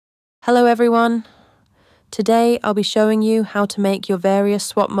Hello everyone! Today I'll be showing you how to make your various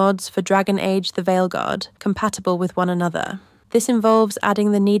swap mods for Dragon Age the Veilguard compatible with one another. This involves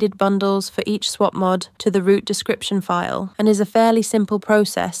adding the needed bundles for each swap mod to the root description file and is a fairly simple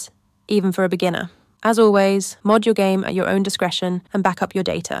process, even for a beginner. As always, mod your game at your own discretion and back up your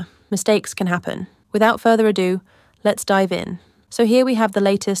data. Mistakes can happen. Without further ado, let's dive in. So here we have the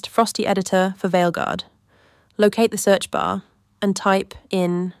latest Frosty Editor for Veilguard. Locate the search bar and type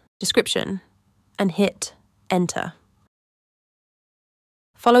in description and hit enter.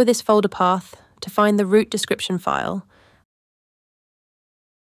 Follow this folder path to find the root description file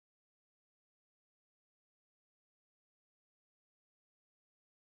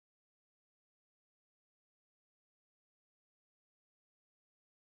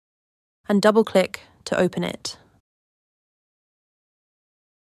and double-click to open it.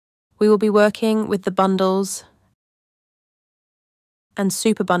 We will be working with the bundles and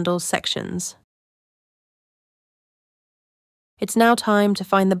super bundles sections. It's now time to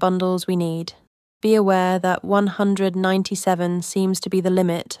find the bundles we need. Be aware that 197 seems to be the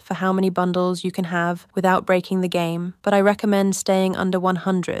limit for how many bundles you can have without breaking the game, but I recommend staying under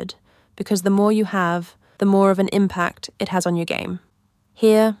 100 because the more you have, the more of an impact it has on your game.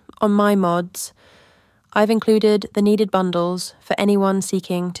 Here, on my mods, I've included the needed bundles for anyone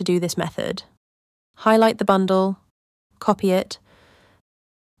seeking to do this method. Highlight the bundle, copy it,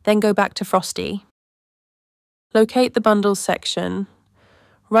 then go back to Frosty. Locate the bundles section,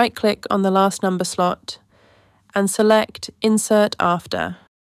 right-click on the last number slot, and select Insert After.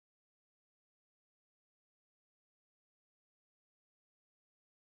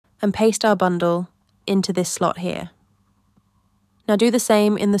 And paste our bundle into this slot here. Now do the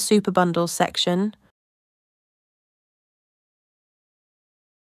same in the Super Bundles section.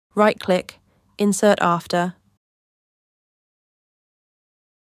 Right-click, Insert After,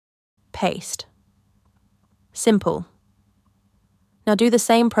 paste. Simple. Now do the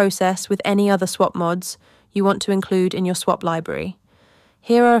same process with any other swap mods you want to include in your swap library.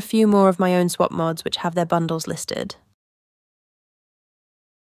 Here are a few more of my own swap mods which have their bundles listed.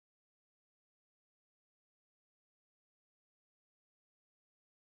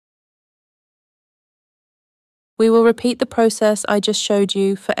 We will repeat the process I just showed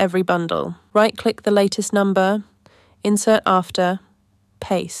you for every bundle. Right-click the latest number, Insert After,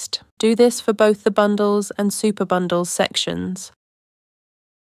 paste. Do this for both the bundles and super bundles sections.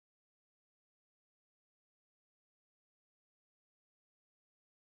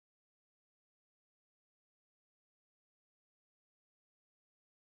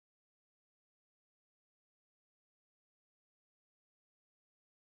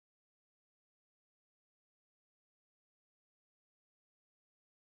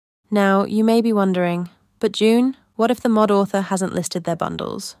 Now, you may be wondering, but June, what if the mod author hasn't listed their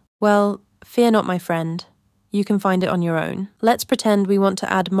bundles? Well, fear not, my friend. You can find it on your own. Let's pretend we want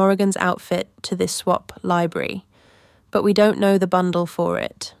to add Morrigan's outfit to this swap library, but we don't know the bundle for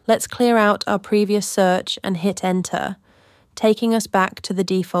it. Let's clear out our previous search and hit enter, taking us back to the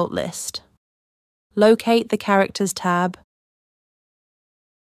default list. Locate the Characters tab,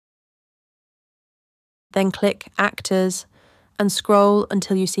 then click Actors and scroll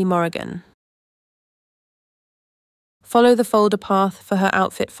until you see Morrigan. Follow the folder path for her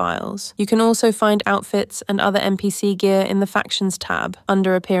outfit files. You can also find outfits and other NPC gear in the Factions tab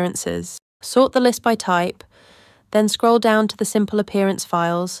under Appearances. Sort the list by type, then scroll down to the Simple Appearance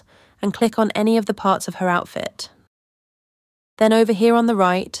files and click on any of the parts of her outfit. Then over here on the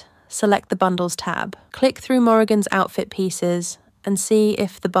right, select the Bundles tab. Click through Morrigan's outfit pieces and see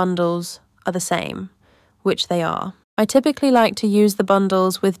if the bundles are the same, which they are. I typically like to use the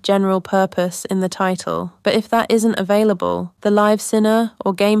bundles with general purpose in the title, but if that isn't available, the live Sinner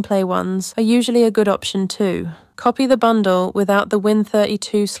or gameplay ones are usually a good option too. Copy the bundle without the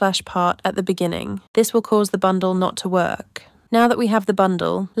Win32/ part at the beginning. This will cause the bundle not to work. Now that we have the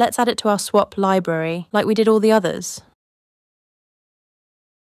bundle, let's add it to our swap library like we did all the others.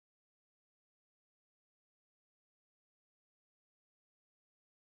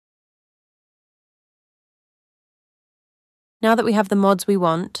 Now that we have the mods we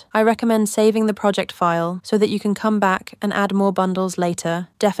want, I recommend saving the project file so that you can come back and add more bundles later.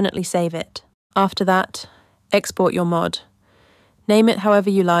 Definitely save it. After that, export your mod. Name it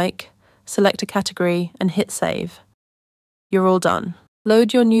however you like, select a category and hit save. You're all done.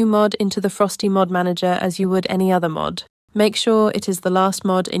 Load your new mod into the Frosty Mod Manager as you would any other mod. Make sure it is the last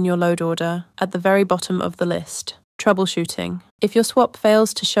mod in your load order, at the very bottom of the list. Troubleshooting. If your swap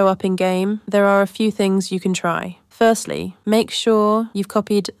fails to show up in-game, there are a few things you can try. Firstly, make sure you've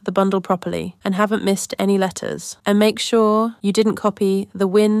copied the bundle properly and haven't missed any letters. And make sure you didn't copy the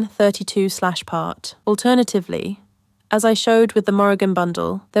win32/part. Alternatively, as I showed with the Morrigan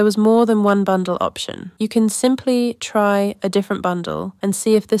bundle, there was more than one bundle option. You can simply try a different bundle and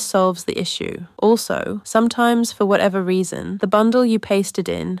see if this solves the issue. Also, sometimes for whatever reason, the bundle you pasted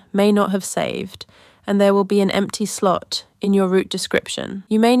in may not have saved, and there will be an empty slot in your root description.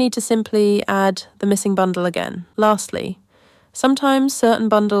 You may need to simply add the missing bundle again. Lastly, sometimes certain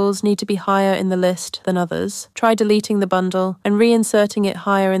bundles need to be higher in the list than others. Try deleting the bundle and reinserting it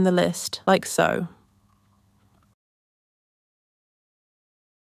higher in the list, like so.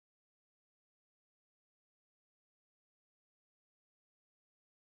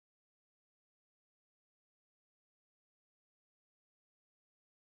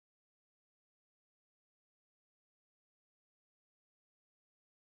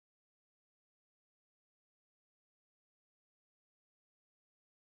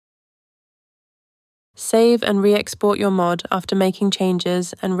 Save and re-export your mod after making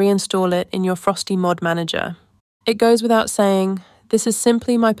changes and reinstall it in your Frosty mod manager. It goes without saying, this is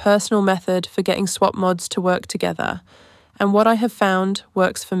simply my personal method for getting swap mods to work together, and what I have found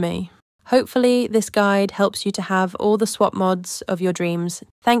works for me. Hopefully this guide helps you to have all the swap mods of your dreams.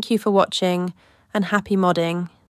 Thank you for watching, and happy modding.